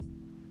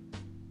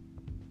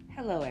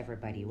Hello,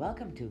 everybody.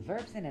 Welcome to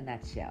Verbs in a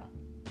Nutshell.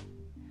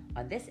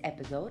 On this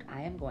episode, I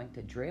am going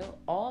to drill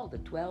all the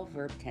 12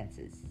 verb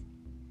tenses.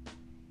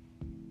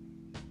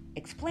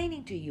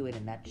 Explaining to you in a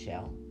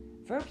nutshell,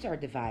 verbs are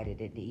divided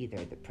into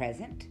either the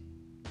present,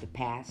 the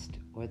past,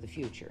 or the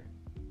future.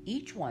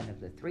 Each one of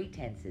the three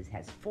tenses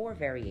has 4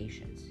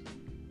 variations.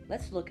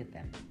 Let's look at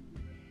them.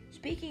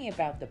 Speaking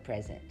about the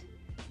present,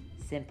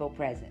 simple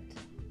present.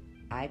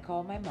 I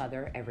call my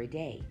mother every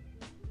day.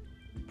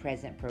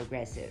 Present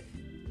progressive.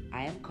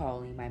 I am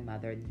calling my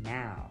mother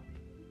now.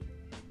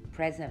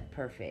 Present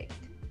perfect.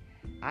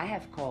 I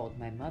have called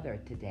my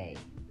mother today.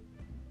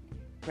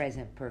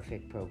 Present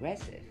perfect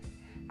progressive.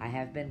 I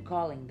have been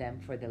calling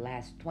them for the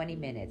last 20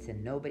 minutes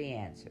and nobody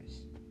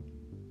answers.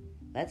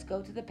 Let's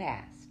go to the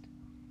past.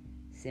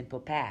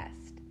 Simple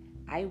past.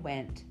 I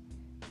went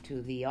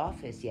to the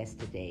office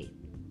yesterday.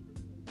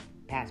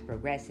 Past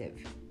progressive.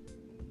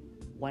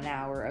 1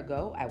 hour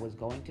ago, I was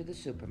going to the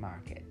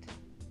supermarket.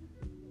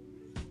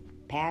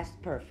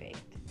 Past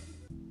perfect.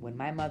 When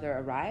my mother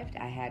arrived,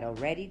 I had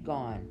already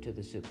gone to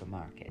the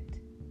supermarket.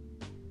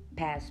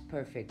 Past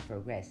perfect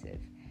progressive.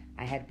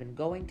 I had been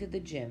going to the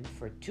gym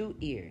for 2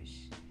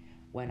 years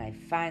when I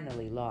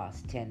finally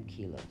lost 10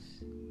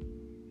 kilos.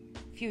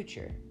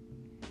 Future.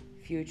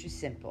 Future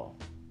simple.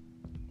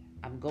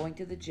 I'm going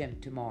to the gym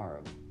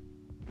tomorrow.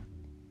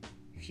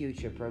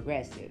 Future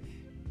progressive.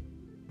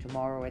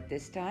 Tomorrow at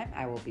this time,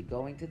 I will be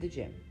going to the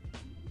gym.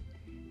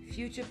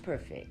 Future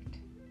perfect.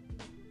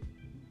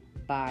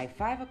 By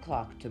 5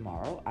 o'clock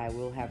tomorrow, I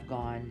will have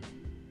gone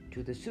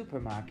to the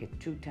supermarket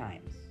 2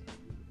 times.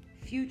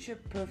 Future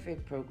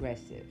perfect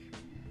progressive.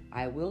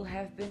 I will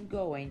have been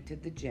going to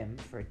the gym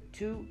for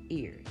 2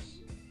 years.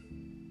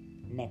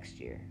 Next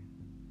year.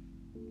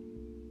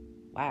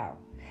 Wow,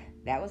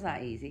 that was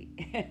not easy.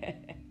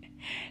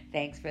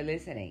 Thanks for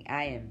listening.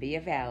 I am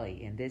Bia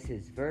Valley, and this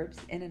is Verbs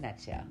in a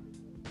Nutshell.